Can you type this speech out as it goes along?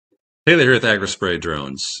Taylor here with Agri Spray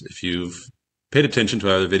Drones. If you've paid attention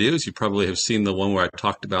to other videos, you probably have seen the one where I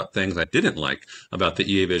talked about things I didn't like about the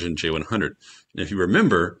EAVision J100. And if you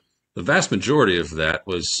remember, the vast majority of that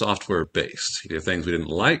was software based. Either things we didn't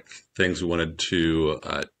like, things we wanted to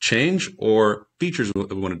change, or features we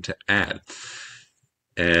wanted to add.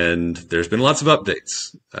 And there's been lots of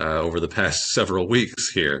updates over the past several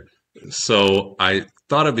weeks here. So I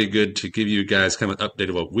thought it'd be good to give you guys kind of an update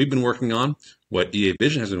of what we've been working on, what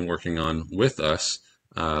EAVision has been working on with us,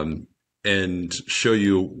 and show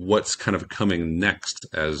you what's kind of coming next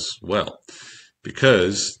as well.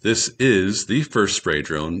 Because this is the first spray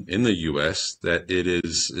drone in the US that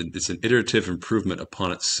it's an iterative improvement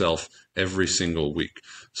upon itself every single week.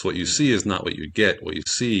 So what you see is not what you get. What you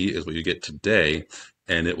see is what you get today,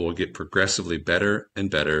 and it will get progressively better and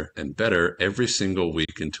better and better every single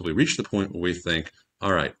week until we reach the point where we think,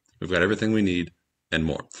 all right, we've got everything we need and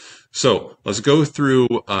more. So let's go through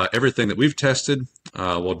everything that we've tested.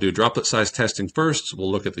 We'll do droplet size testing first.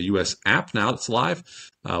 We'll look at the US app now that's live.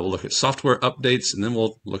 We'll look at software updates, and then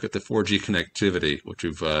we'll look at the 4G connectivity, which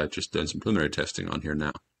we've just done some preliminary testing on here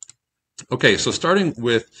now. Okay, so starting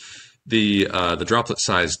with the droplet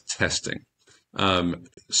size testing.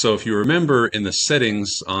 So if you remember in the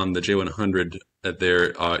settings on the J100,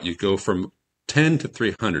 you go from 10 to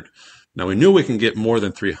 300. Now we knew we can get more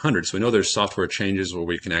than 300, so we know there's software changes where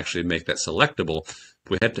we can actually make that selectable.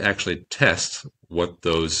 We had to actually test what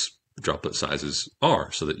those droplet sizes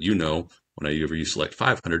are so that you know whenever you select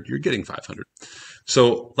 500, you're getting 500.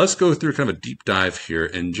 So let's go through kind of a deep dive here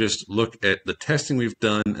and just look at the testing we've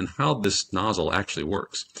done and how this nozzle actually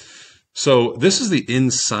works. So this is the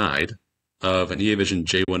inside of an EAVision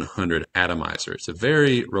J100 atomizer. It's a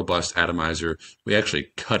very robust atomizer. We actually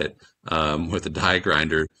cut it with a die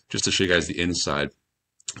grinder just to show you guys the inside.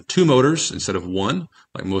 2 motors instead of 1,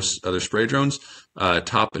 like most other spray drones,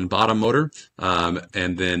 top and bottom motor.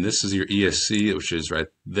 And then this is your ESC, which is right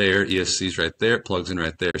there. ESC is right there. It plugs in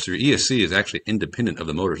right there. So your ESC is actually independent of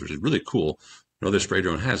the motors, which is really cool. No other spray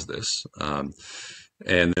drone has this.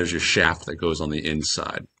 And there's your shaft that goes on the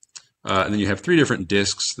inside. And then you have 3 different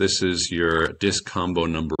discs. This is your disc combo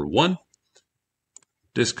number 1,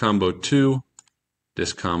 disc combo 2,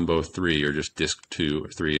 disc combo 3, or just disc 2 or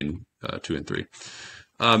 3 and 2 and 3.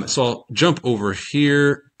 So I'll jump over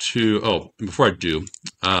here to, before I do,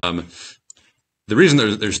 the reason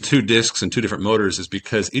there's 2 discs and 2 different motors is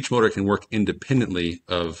because each motor can work independently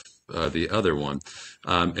of the other one.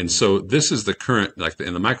 And so this is the current,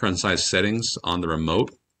 in the micron size settings on the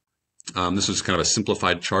remote. This is kind of a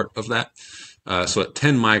simplified chart of that. So at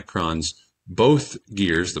 10 microns, both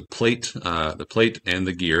gears, the plate and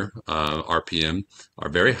the gear RPM are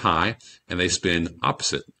very high, and they spin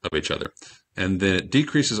opposite of each other. And then it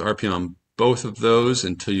decreases RPM on both of those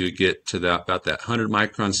until you get to about that 100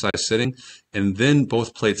 micron size setting, and then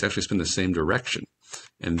both plates actually spin the same direction.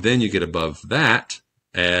 And then you get above that,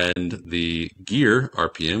 and the gear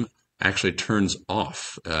RPM actually turns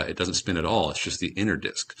off. It doesn't spin at all. It's just the inner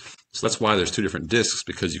disc. So that's why there's 2 different discs,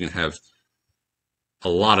 because you can have a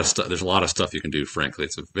lot of stuff. There's a lot of stuff you can do, frankly.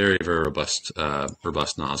 It's a very, very robust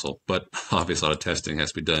nozzle, but obviously a lot of testing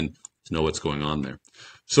has to be done to know what's going on there.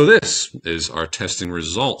 So this is our testing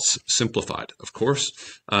results, simplified, of course.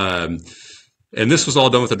 And this was all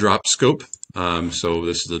done with a drop scope. So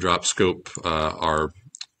this is the drop scope, our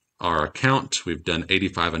account. We've done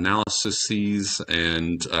 85 analyses,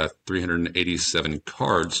 and 387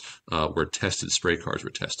 cards were tested, spray cards were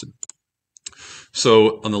tested.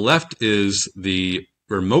 So on the left is the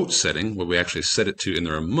remote setting, where we actually set it to in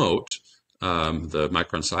the remote, the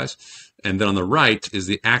micron size. And then on the right is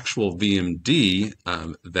the actual VMD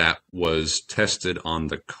that was tested on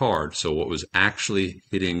the card. So what was actually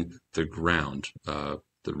hitting the ground, the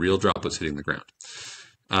real droplets hitting the ground.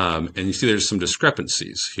 And you see there's some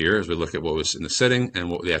discrepancies here as we look at what was in the setting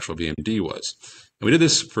and what the actual VMD was. And we did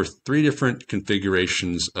this for 3 different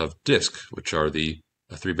configurations of disk, which are the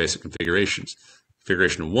 3 basic configurations.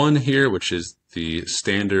 Configuration 1 here, which is the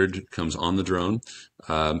standard, comes on the drone.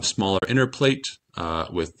 Smaller inner plate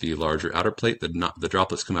with the larger outer plate. The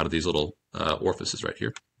droplets come out of these little orifices right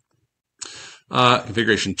here.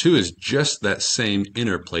 Configuration 2 is just that same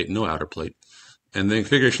inner plate, no outer plate. And then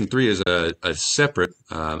configuration 3 is a separate,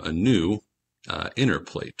 a new inner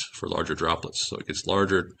plate for larger droplets. So it gets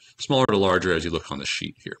larger, smaller to larger as you look on the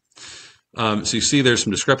sheet here. So you see there's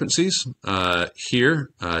some discrepancies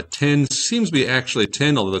here. 10 seems to be actually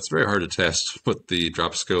 10, although that's very hard to test with the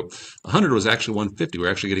drop scope. 100 was actually 150.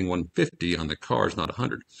 We're actually getting 150 on the cars, not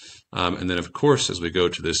 100. And then, of course, as we go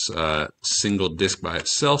to this single disc by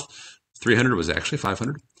itself, 300 was actually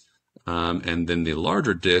 500. and then the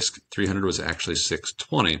larger disk, 300, was actually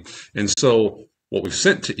 620. And so what we've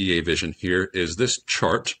sent to EAVision here is this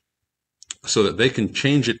chart so that they can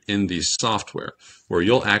change it in the software, where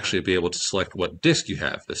you'll actually be able to select what disk you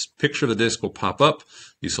have. This picture of the disk will pop up.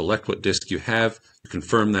 You select what disk you have, you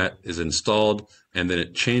confirm that is installed, and then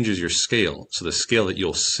it changes your scale. So the scale that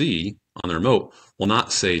you'll see on the remote will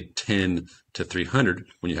not say 10 to 300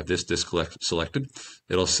 when you have this disk selected.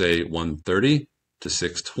 It'll say 130 to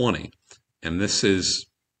 620. And this is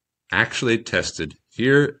actually tested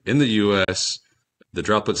here in the US, the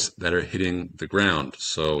droplets that are hitting the ground.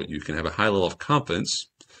 So you can have a high level of confidence,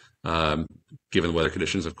 given the weather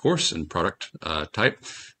conditions, of course, and product type,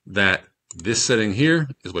 that this setting here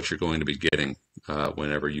is what you're going to be getting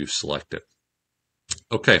whenever you select it.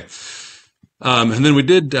 Okay, and then we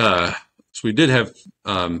did have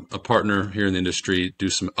a partner here in the industry do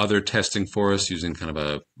some other testing for us using kind of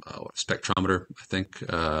a spectrometer, I think,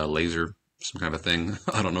 laser, some kind of a thing.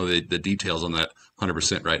 I don't know the details on that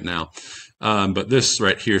 100% right now. But this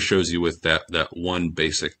right here shows you with that one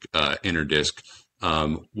basic inner disk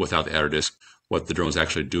without the outer disk, what the drone is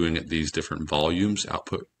actually doing at these different volumes,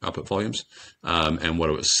 output volumes, and what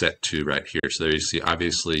it was set to right here. So there you see,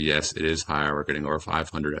 obviously, yes, it is higher. We're getting over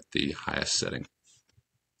 500 at the highest setting.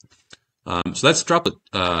 So that's Droplet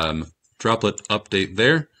update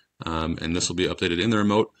there, and this will be updated in the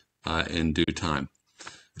remote in due time.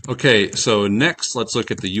 Okay, so next let's look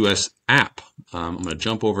at the US app. I'm going to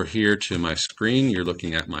jump over here to my screen. You're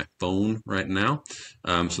looking at my phone right now.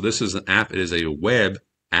 So this is an app. It is a web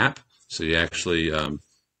app. So you actually, well,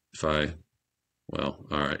 all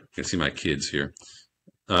right, you can see my kids here.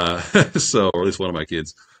 So, or at least one of my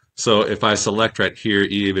kids. So if I select right here,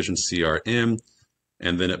 EAVision CRM,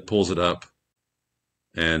 and then it pulls it up,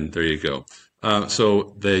 and there you go.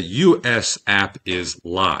 So the US app is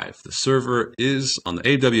live. The server is on the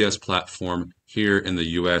AWS platform here in the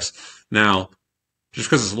US. Now, just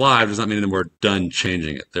because it's live does not mean that we're done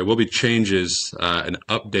changing it. There will be changes and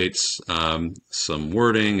updates, some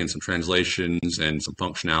wording and some translations and some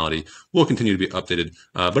functionality will continue to be updated,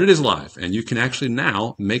 but it is live, and you can actually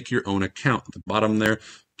now make your own account. At the bottom there,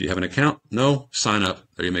 do you have an account? No? Sign up.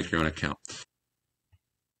 There you make your own account.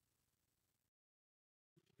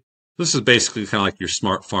 This is basically kind of like your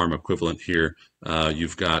smart farm equivalent here.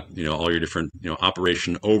 You've got, all your different,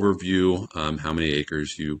 operation overview, how many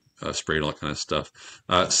acres you sprayed, all that kind of stuff.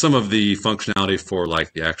 Some of the functionality for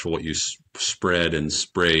like the actual what you spread and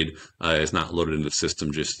sprayed is not loaded into the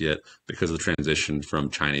system just yet because of the transition from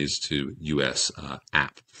Chinese to US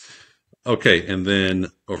app. Okay, and then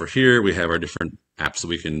over here we have our different apps that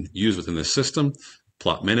we can use within the system.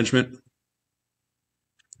 Plot management.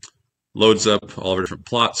 Loads up all of our different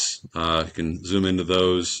plots. You can zoom into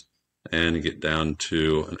those and get down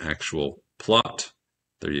to an actual plot.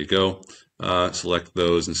 There you go. Select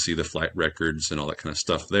those and see the flight records and all that kind of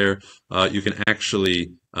stuff there. You can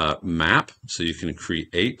actually map, so you can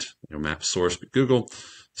create your map source with Google.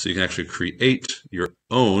 So you can actually create your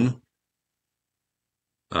own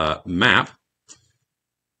map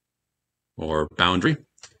or boundary.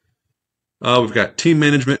 We've got team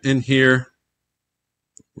management in here.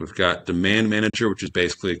 We've got demand manager, which is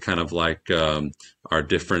basically kind of like our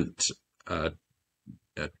different, I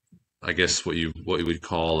guess what you would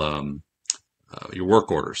call your work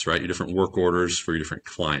orders, right? Your different work orders for your different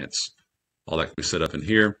clients. All that can be set up in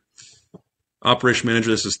here. Operation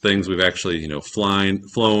manager, this is things we've actually,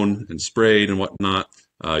 flown and sprayed and whatnot.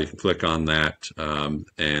 You can click on that,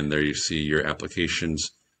 and there you see your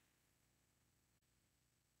applications.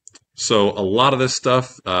 So a lot of this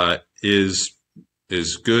stuff is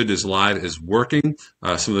good, is live, is working.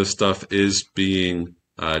 Some of this stuff is being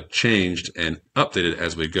changed and updated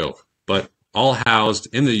as we go, but all housed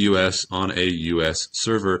in the US on a US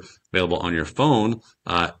server, available on your phone,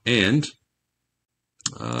 and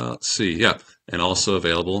let's see, yeah, and also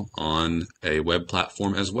available on a web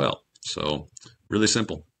platform as well. So really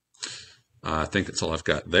simple. I think that's all I've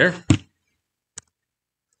got there.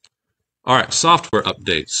 All right, software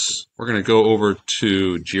updates. We're going to go over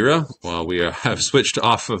to Jira. Well, we have switched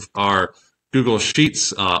off of our Google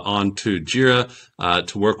Sheets onto Jira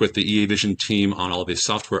to work with the EAVision team on all these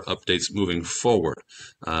software updates moving forward,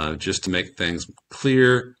 just to make things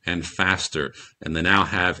clear and faster. And they now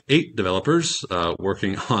have 8 developers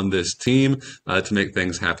working on this team to make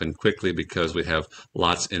things happen quickly, because we have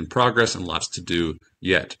lots in progress and lots to do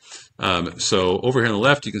yet. So over here on the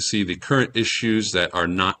left, you can see the current issues that are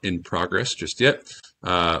not in progress just yet.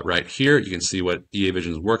 Right here, you can see what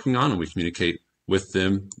EAVision is working on, and we communicate with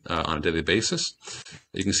them on a daily basis.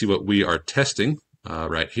 You can see what we are testing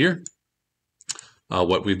right here.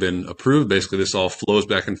 what we've been approved. Basically, this all flows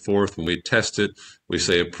back and forth. When we test it, we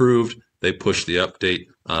say approved. They push the update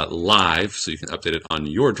live, so you can update it on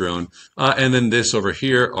your drone. And then this over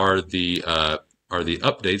here are the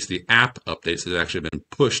updates, the app updates that have actually been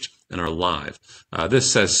pushed and are live.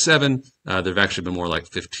 This says 7. There have actually been more like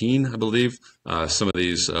 15, I believe. Some of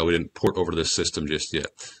these we didn't port over to this system just yet.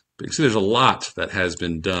 But you can see there's a lot that has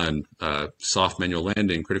been done. Soft manual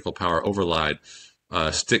landing, critical power override,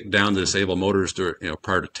 stick down to disable motors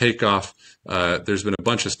prior to takeoff. There's been a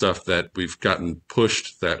bunch of stuff that we've gotten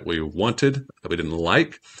pushed that we wanted, that we didn't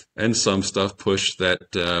like, and some stuff pushed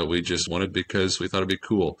that we just wanted because we thought it'd be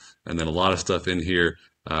cool. And then a lot of stuff in here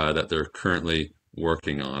that they're currently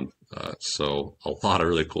working on. So a lot of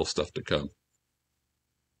really cool stuff to come.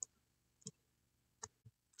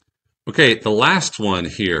 Okay, the last one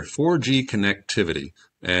here, 4G connectivity.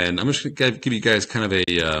 And I'm just going to give you guys kind of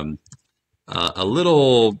a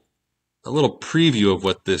little preview of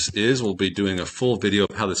what this is. We'll be doing a full video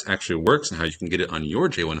of how this actually works and how you can get it on your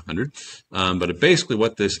J100. But basically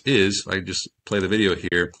what this is, if I just play the video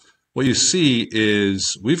here, what you see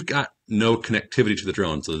is we've got no connectivity to the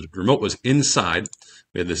drone. So the remote was inside.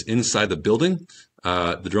 We had this inside the building.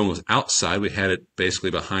 The drone was outside. We had it basically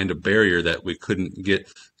behind a barrier that we couldn't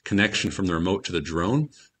get connection from the remote to the drone.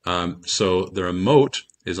 So the remote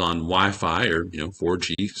is on Wi-Fi or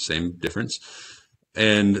 4G, same difference.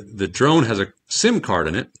 And the drone has a SIM card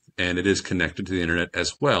in it, and it is connected to the internet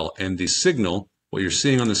as well. And the signal, what you're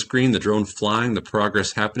seeing on the screen, the drone flying, the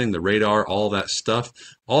progress happening, the radar, all that stuff,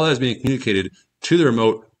 all that is being communicated to the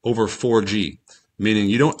remote over 4G, meaning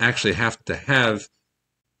you don't actually have to have,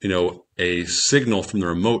 a signal from the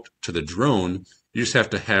remote to the drone. You just have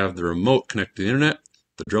to have the remote connect to the internet,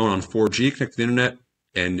 the drone on 4G connect to the internet,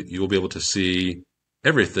 and you will be able to see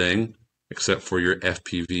everything except for your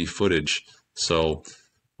FPV footage. So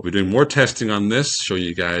we'll be doing more testing on this, showing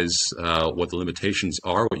you guys what the limitations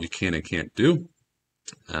are, what you can and can't do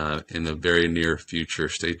in the very near future.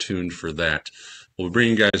 Stay tuned for that. We'll be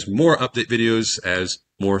bringing you guys more update videos as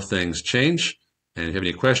more things change. And if you have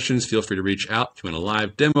any questions, feel free to reach out. If you want a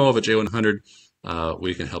live demo of a J100,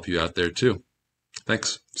 we can help you out there too.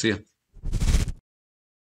 Thanks. See ya.